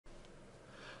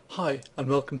Hi and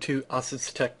welcome to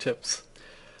Asus Tech Tips.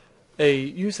 A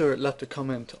user left a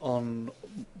comment on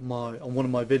one of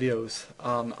my videos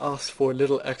and asked for a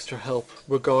little extra help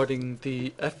regarding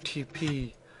the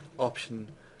FTP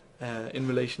option in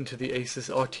relation to the Asus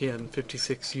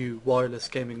RT-N56U wireless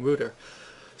gaming router.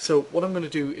 So what I'm going to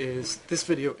do is, this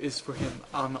video is for him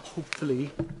and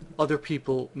hopefully other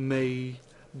people may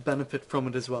benefit from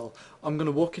it as well. I'm going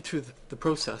to walk you through the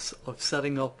process of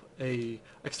setting up a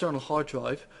external hard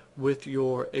drive with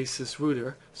your Asus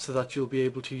router so that you'll be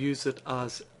able to use it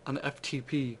as an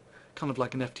FTP, kind of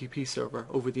like an FTP server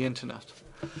over the internet.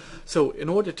 So in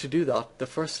order to do that, the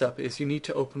first step is you need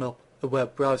to open up a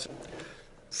web browser.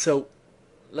 So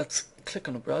let's click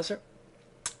on a browser.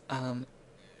 In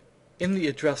the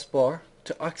address bar,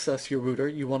 to access your router,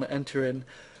 you want to enter in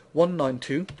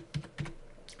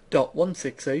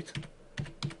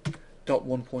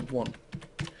 192.168.1.1.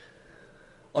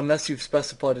 Unless you've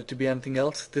specified it to be anything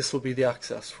else, this will be the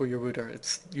access for your router.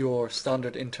 It's your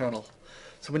standard internal.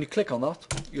 So when you click on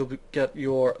that, you'll get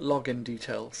your login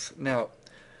details. Now,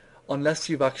 unless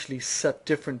you've actually set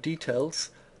different details,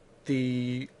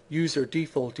 the user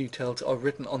default details are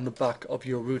written on the back of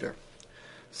your router.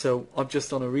 So I've just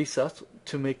done a reset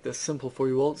to make this simple for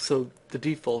you all. So the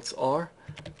defaults are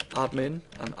admin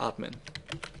and admin.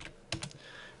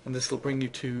 And this will bring you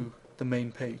to the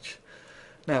main page.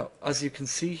 Now, as you can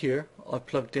see here, I've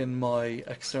plugged in my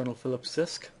external Philips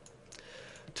disk.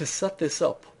 To set this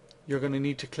up, you're going to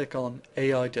need to click on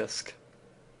AI disk.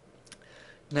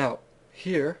 Now,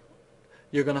 here,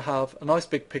 you're going to have a nice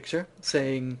big picture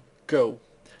saying go.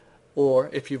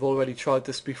 Or, if you've already tried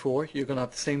this before, you're going to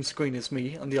have the same screen as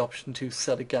me and the option to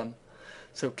set again.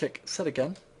 So click set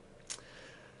again.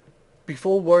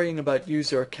 Before worrying about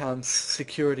user accounts,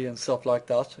 security and stuff like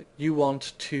that, you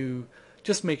want to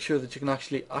just make sure that you can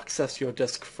actually access your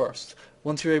disk first.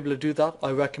 Once you're able to do that, I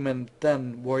recommend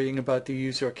then worrying about the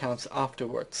user accounts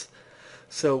afterwards.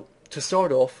 So to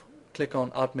start off, click on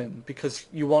admin because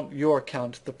you want your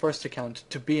account, the first account,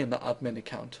 to be in the admin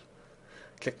account.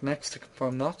 Click next to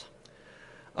confirm that.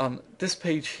 This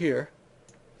page here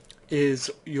is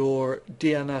your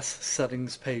DNS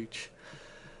settings page.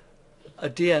 A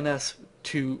DNS,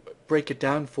 to break it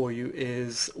down for you,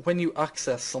 is when you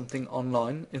access something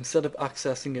online, instead of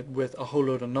accessing it with a whole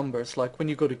load of numbers, like when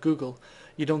you go to Google,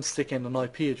 you don't stick in an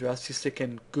IP address, you stick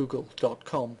in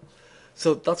google.com.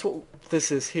 So that's what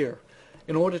this is here.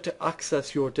 In order to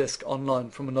access your disk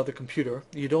online from another computer,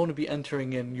 you don't want to be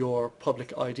entering in your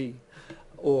public ID,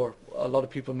 or a lot of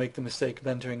people make the mistake of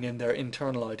entering in their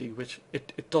internal ID, which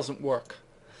it doesn't work.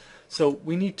 So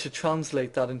we need to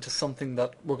translate that into something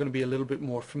that we're going to be a little bit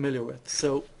more familiar with.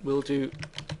 So we'll do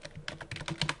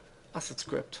asset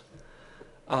script.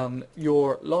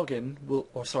 Your login will,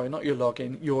 or sorry, not your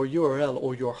login, your URL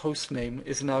or your host name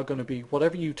is now going to be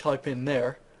whatever you type in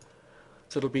there.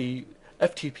 So it'll be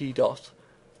ftp dot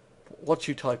what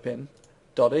you type in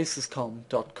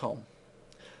 .asuscom.com.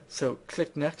 So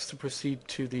click next to proceed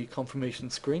to the confirmation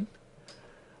screen.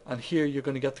 And here you're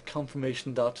going to get the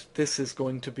confirmation that this is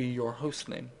going to be your host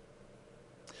name.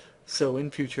 So in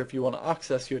future, if you want to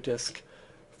access your disk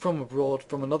from abroad,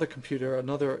 from another computer,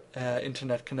 another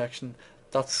internet connection,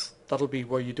 that'll be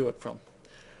where you do it from.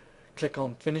 Click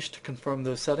on finish to confirm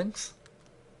those settings.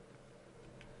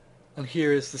 And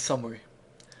here is the summary.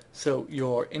 So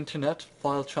your internet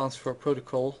file transfer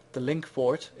protocol, the link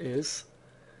for it is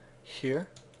here.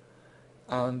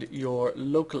 And your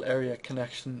local area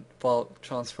connection file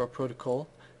transfer protocol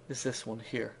is this one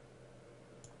here.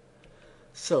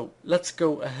 So let's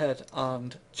go ahead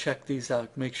and check these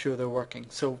out, make sure they're working.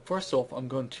 So first off, I'm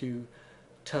going to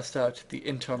test out the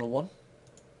internal one.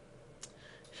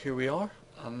 Here we are.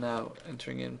 I'm now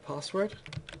entering in password.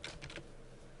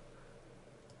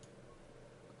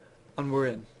 And we're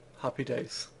in. Happy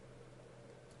days.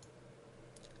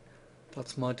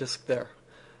 That's my disk there.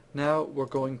 Now we're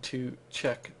going to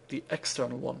check the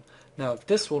external one. Now if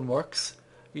this one works,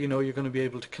 you know you're going to be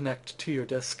able to connect to your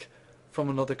disk from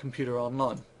another computer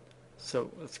online.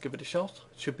 So let's give it a shot.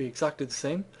 It should be exactly the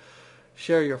same.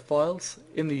 Share your files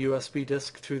in the USB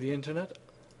disk through the internet.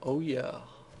 Oh yeah.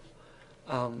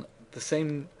 The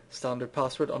same standard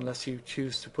password, unless you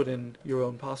choose to put in your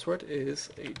own password, is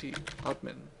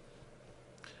admin.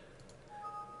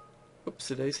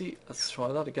 Oopsie daisy. Let's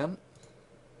try that again.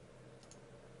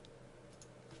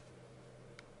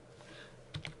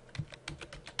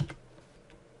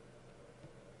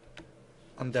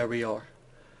 And there we are.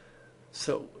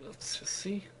 So let's just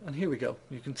see, and here we go.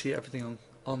 You can see everything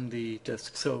on the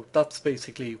disk. So that's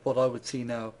basically what I would see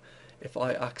now if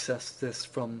I access this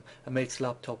from a mate's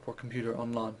laptop or computer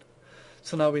online.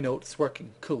 So now we know it's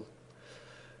working. Cool.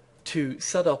 to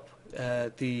set up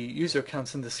the user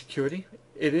accounts and the security,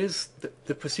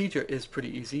 the procedure is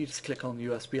pretty easy. You just click on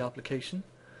USB application,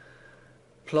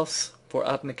 plus for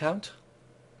add an account,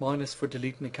 minus for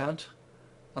delete an account,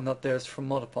 and that there's for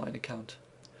modify an account.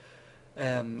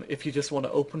 If you just want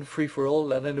to open free for all,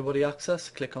 let anybody access,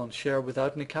 click on share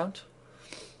without an account,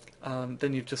 and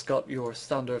then you've just got your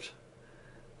standard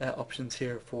options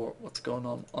here for what's going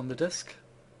on the disk,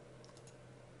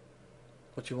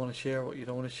 what you want to share, what you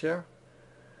don't want to share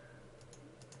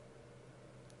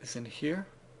is in here,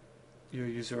 your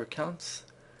user accounts,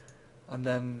 and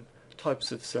then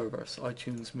types of servers,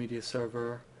 iTunes Media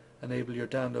Server, enable your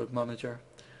download manager,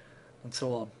 and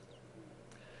so on.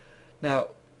 Now,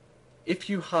 if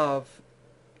you have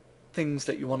things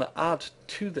that you want to add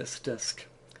to this disk,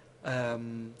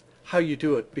 how you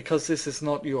do it, because this is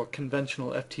not your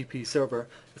conventional FTP server,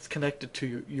 it's connected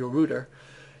to your router.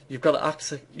 You've got to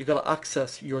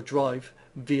access your drive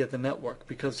via the network,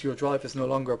 because your drive is no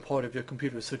longer a part of your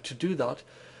computer. So to do that,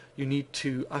 you need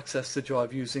to access the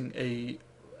drive using a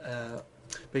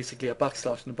basically a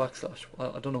backslash and a backslash.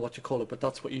 Well, I don't know what you call it, but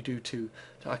that's what you do to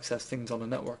access things on a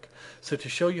network. So to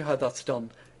show you how that's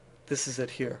done, this is it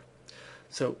here.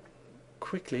 So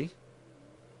quickly,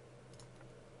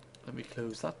 let me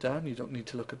close that down. You don't need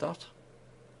to look at that.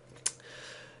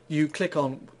 You click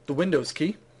on the Windows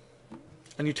key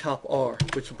and you tap R,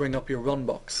 which will bring up your run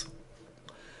box.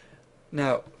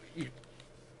 Now you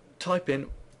type in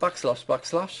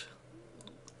 //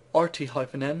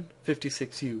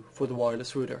 RT-N56U for the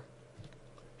wireless router.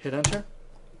 Hit enter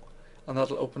and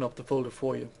that'll open up the folder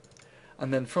for you.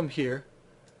 And then from here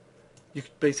you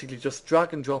basically just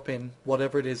drag and drop in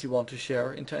whatever it is you want to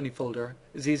share into any folder.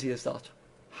 As easy as that.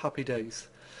 Happy days.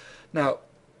 Now,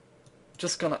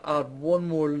 just going to add one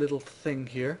more little thing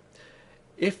here.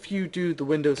 If you do the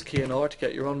Windows key and R to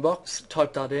get your unbox,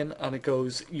 type that in and it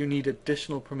goes, you need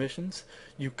additional permissions.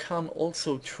 You can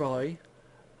also try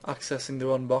accessing the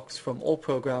unbox from all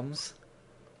programs,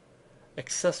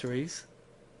 accessories,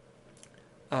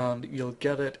 and you'll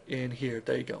get it in here.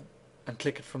 There you go. And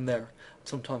click it from there.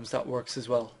 Sometimes that works as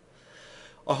well.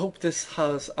 I hope this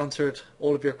has answered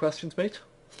all of your questions, mate.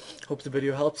 Hope the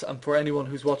video helps, and for anyone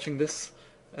who's watching this,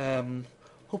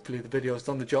 hopefully the video has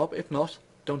done the job. If not,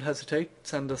 don't hesitate,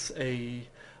 send us a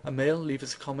mail, leave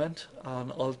us a comment,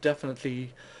 and I'll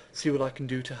definitely see what I can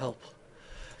do to help.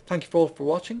 Thank you all for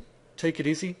watching. Take it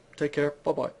easy, take care,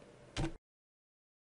 bye bye.